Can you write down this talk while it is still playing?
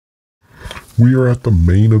We are at the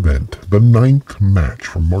main event, the 9th match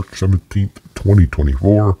from March 17th,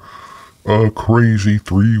 2024. A crazy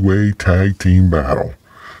three-way tag team battle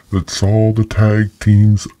that saw the tag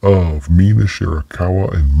teams of Mina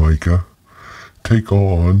Shirakawa and Maika take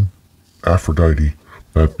on Aphrodite,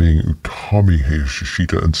 that being Utami,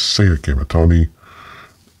 Hayashishita, and Seiya Kamitani,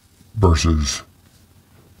 versus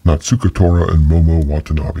Natuska, Tora, and Momo,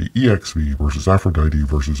 Watanabe, EXV versus Aphrodite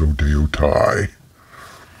versus Ota.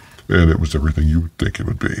 And it was everything you would think it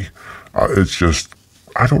would be. It's just,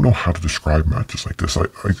 I don't know how to describe matches like this.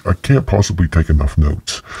 I can't possibly take enough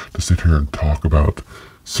notes to sit here and talk about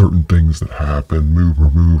certain things that happen, move,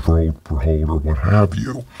 remove, roll for hold, or what have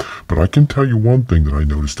you. But I can tell you one thing that I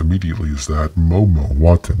noticed immediately is that Momo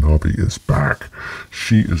Watanabe is back.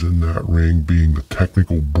 She is in that ring being the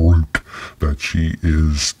technical brute that she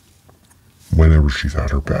is whenever she's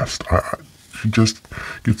at her best. She just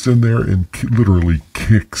gets in there and literally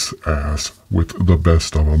kicks ass with the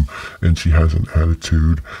best of them, and she has an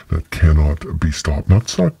attitude that cannot be stopped.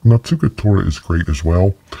 Natsuka Tora is great as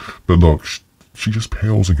well, but look, she just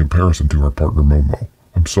pales in comparison to her partner Momo.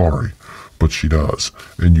 I'm sorry, but she does,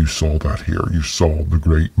 and you saw that here. You saw the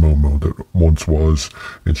great Momo that once was,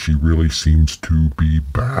 and she really seems to be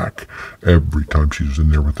back every time she's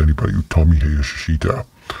in there with anybody. Utami, Hayashishita,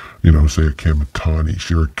 Seiya Kamitani,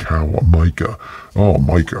 Shirakawa, Maika. Oh,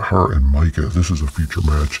 Maika, her and Maika. This is a future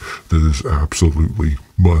match that is absolutely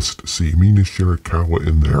must see. Mina Shirakawa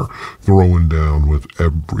in there, throwing down with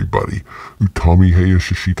everybody. Utami,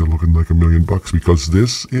 Hayashishita looking like $1 million because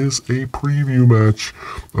this is a preview match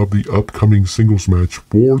of the upcoming singles match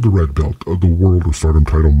for the red belt of the World of Stardom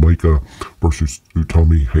title, Maika versus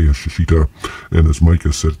Utami, Hayashishita. And as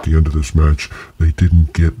Maika said at the end of this match, they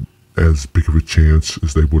didn't get as big of a chance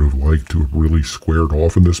as they would have liked to have really squared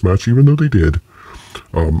off in this match, even though they did.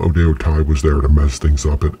 Ota was there to mess things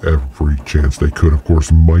up at every chance they could. Of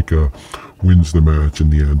course, Maika wins the match in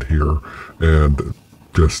the end here, and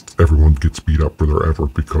just everyone gets beat up for their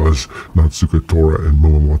effort because Natsuka, Tora, and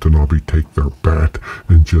Momo Watanabe take their bat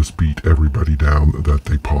and just beat everybody down that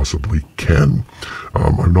they possibly can.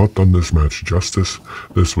 I've not done this match justice.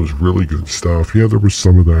 This was really good stuff. Yeah, there was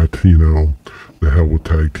some of that, the hell with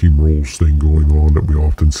tag team rules thing going on that we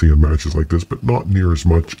often see in matches like this, but not near as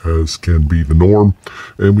much as can be the norm.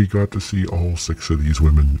 And we got to see all 6 of these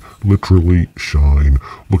women literally shine,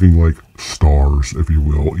 looking like stars, if you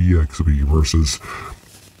will. EXV versus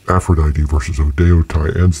Aphrodite versus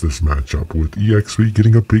Ota ends this matchup with EXV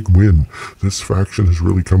getting a big win. This faction has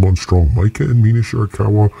really come on strong. Maika and Mina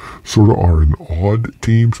Shirakawa sort of are an odd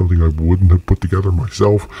team, something I wouldn't have put together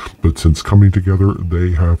myself, but since coming together,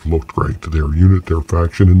 they have looked great. Their unit, their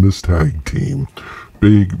faction in this tag team.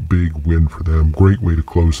 Big win for them. Great way to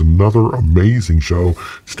close another amazing show.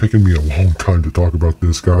 It's taken me a long time to talk about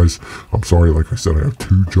this, guys. I'm sorry, like I said, I have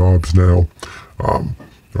 2 jobs now.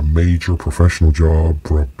 A major professional job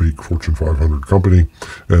for a big Fortune 500 company,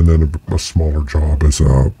 and then a smaller job as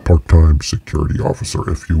a part-time security officer,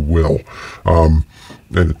 if you will. And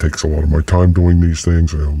it takes a lot of my time doing these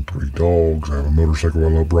things. I own 3 dogs. I have a motorcycle I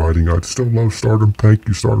love riding. I still love Stardom. Thank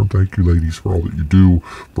you, Stardom. Thank you, ladies, for all that you do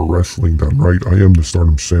for wrestling done right. I am the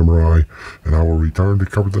Stardom Samurai, and I will return to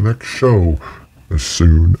cover the next show as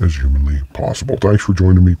soon as humanly possible. Thanks for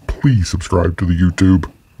joining me. Please subscribe to the YouTube.